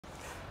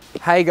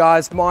Hey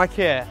guys, Mike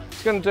here.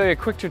 Just going to do a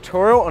quick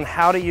tutorial on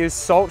how to use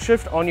salt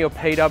shift on your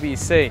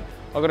PWC.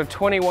 I've got a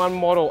 21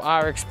 model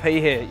RXP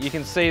here. You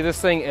can see this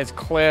thing is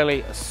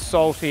clearly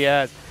salty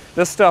as.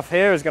 This stuff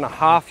here is going to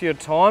half your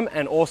time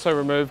and also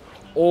remove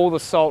all the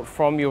salt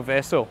from your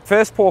vessel.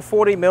 First pour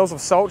 40 mils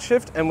of salt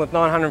shift in with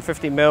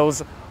 950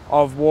 mils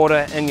of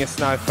water in your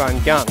snow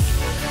foam gun.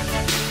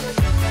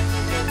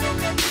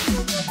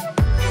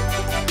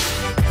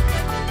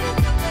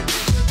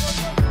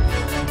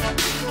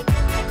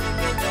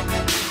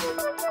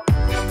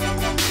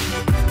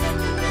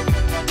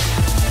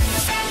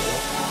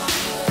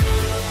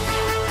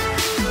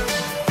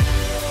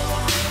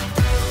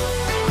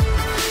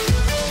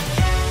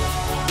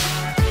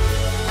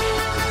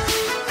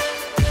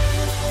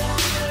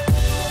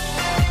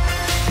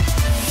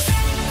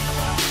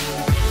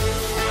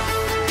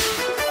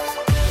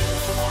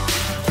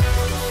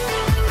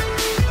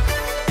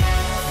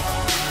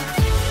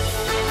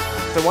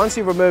 So once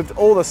you've removed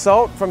all the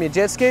salt from your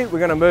jet ski, we're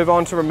going to move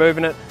on to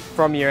removing it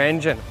from your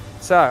engine.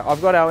 So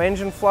I've got our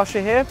engine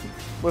flusher here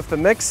with the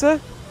mixer.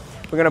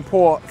 We're going to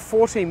pour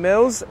 40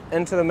 mils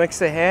into the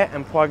mixer here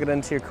and plug it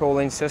into your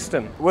cooling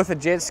system. With a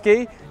jet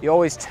ski, you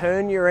always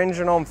turn your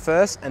engine on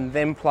first and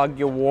then plug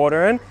your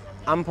water in.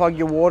 Unplug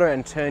your water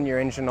and turn your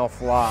engine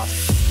off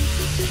last.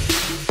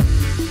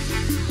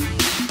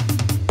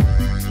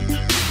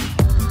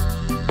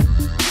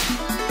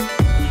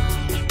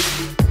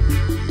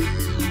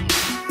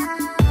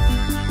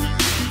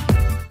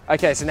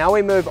 Okay, so now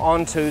we move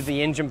on to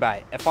the engine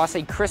bay. If I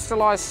see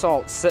crystallized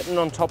salt sitting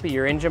on top of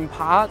your engine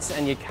parts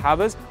and your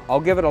covers, I'll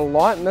give it a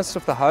light mist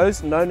with the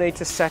hose. No need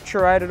to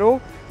saturate it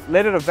all.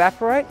 Let it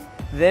evaporate,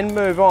 then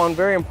move on.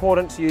 Very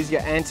important to use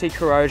your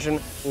anti-corrosion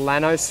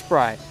Lano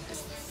spray.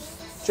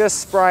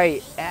 Just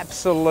spray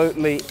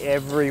absolutely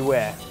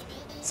everywhere.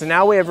 So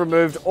now we have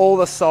removed all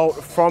the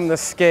salt from the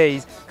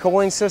skis,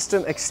 cooling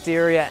system,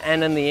 exterior,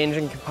 and in the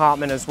engine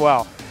compartment as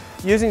well.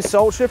 Using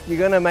salt shift, you're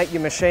going to make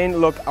your machine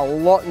look a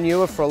lot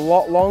newer for a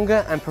lot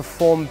longer and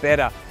perform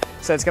better.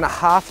 So it's going to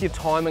half your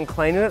time in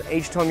cleaning it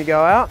each time you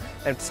go out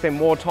and spend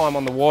more time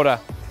on the water.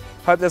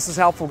 Hope this is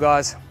helpful,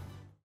 guys.